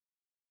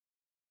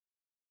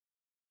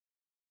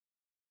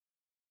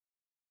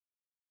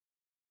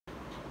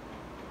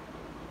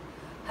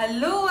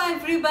Hello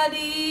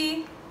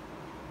everybody.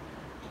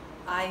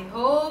 I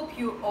hope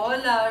you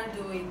all are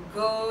doing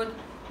good,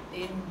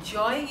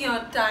 enjoying your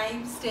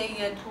time,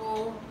 staying at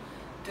home,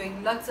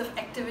 doing lots of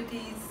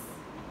activities.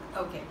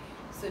 Okay,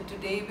 so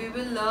today we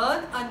will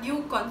learn a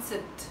new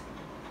concept.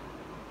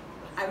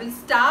 I will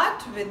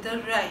start with the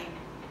rhyme.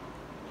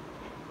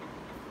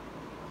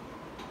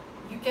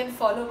 You can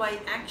follow my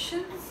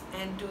actions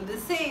and do the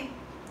same.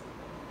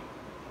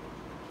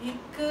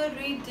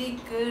 Hickory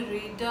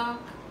dickory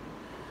dock,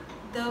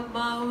 the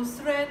mouse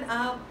ran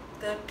up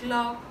the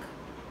clock.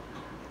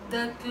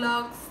 The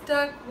clock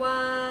struck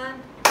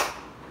one,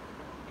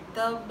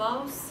 the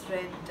mouse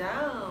ran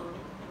down.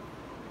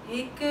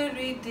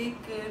 Hickory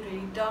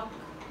dickory dock.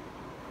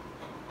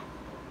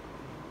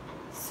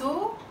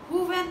 So,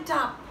 who went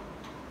up?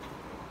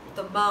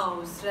 The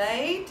mouse,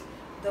 right?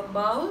 The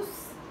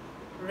mouse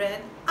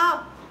ran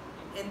up.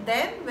 And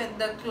then when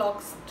the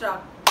clock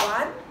struck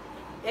one,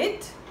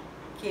 it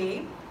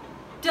came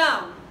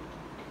down.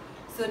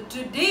 So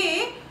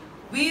today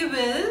we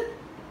will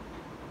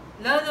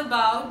learn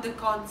about the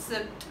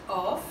concept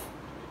of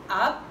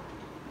up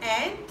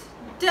and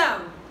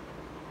down.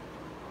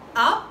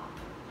 Up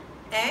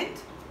and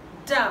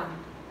down.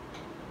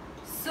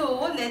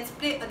 So let's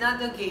play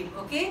another game,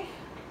 okay?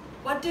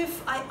 What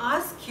if I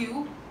ask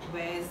you,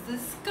 where's the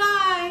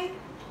sky?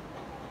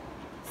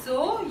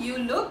 So you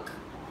look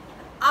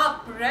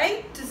up,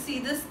 right? To see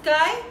the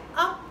sky,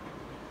 up.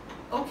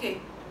 Okay.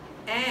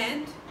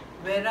 And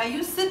where are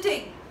you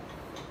sitting?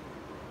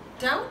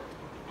 Down?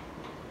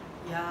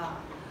 Yeah.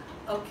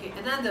 Okay,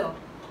 another.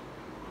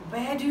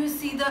 Where do you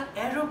see the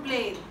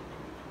aeroplane?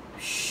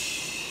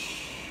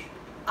 Shh.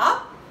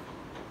 Up?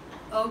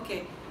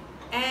 Okay.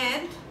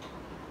 And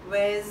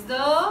where's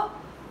the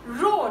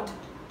road?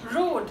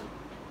 Road.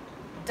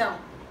 Down.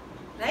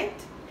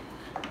 Right?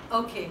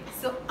 Okay,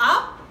 so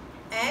up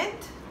and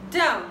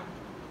down.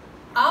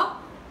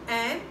 Up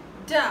and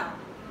down.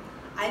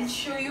 I'll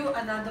show you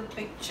another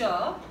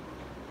picture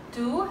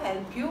to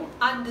help you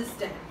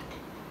understand.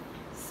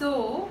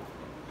 So,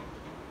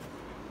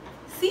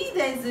 see,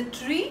 there's a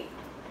tree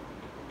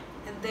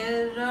and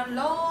there are a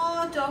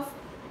lot of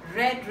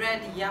red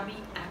yummy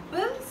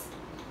apples.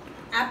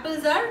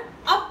 Apples are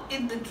up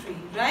in the tree,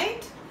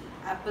 right?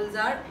 Apples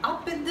are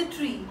up in the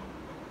tree.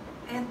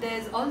 And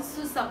there's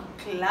also some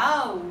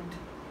cloud.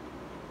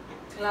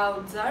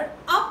 Clouds are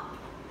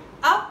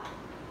up.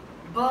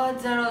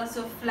 Birds are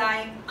also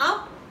flying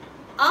up.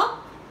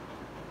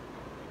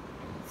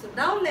 So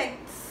now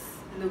let's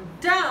look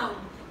down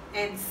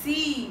and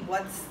see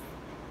what's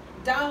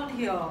down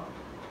here.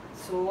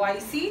 So I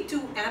see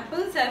two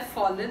apples have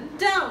fallen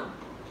down.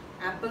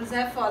 Apples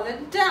have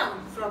fallen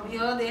down. From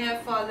here they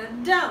have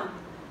fallen down.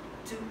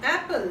 Two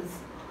apples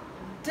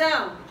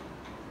down.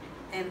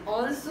 And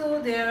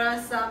also there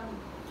are some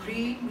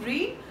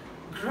green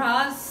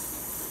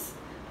grass.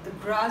 The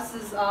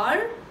grasses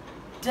are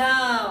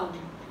down.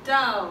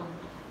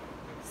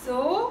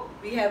 So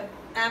we have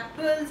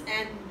apples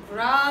and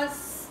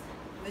grass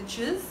which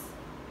is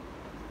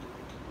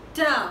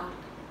down.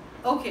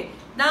 Okay,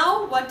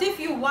 now what if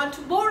you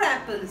want more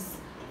apples?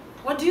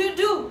 What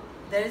do?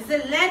 There is a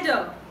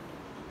ladder.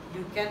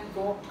 You can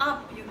go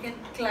up, you can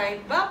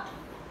climb up,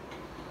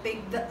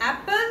 pick the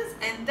apples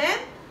and then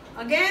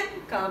again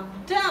come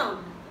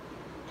down.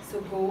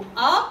 So go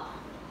up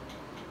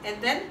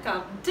and then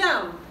come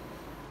down.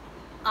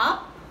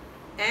 Up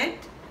and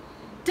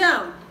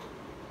down.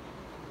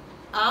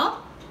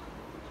 Up,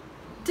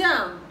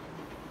 down.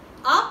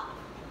 Up,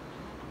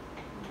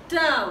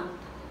 down.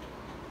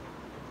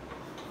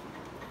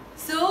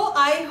 So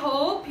I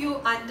hope you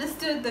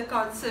understood the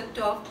concept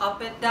of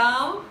up and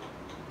down.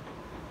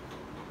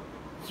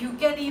 You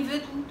can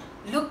even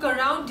look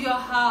around your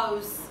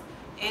house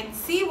and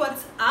see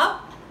what's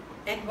up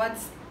and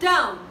what's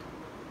down.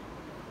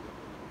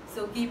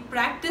 So keep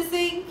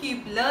practicing,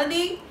 keep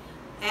learning,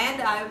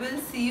 and I will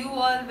see you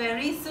all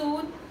very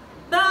soon.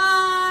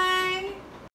 Bye.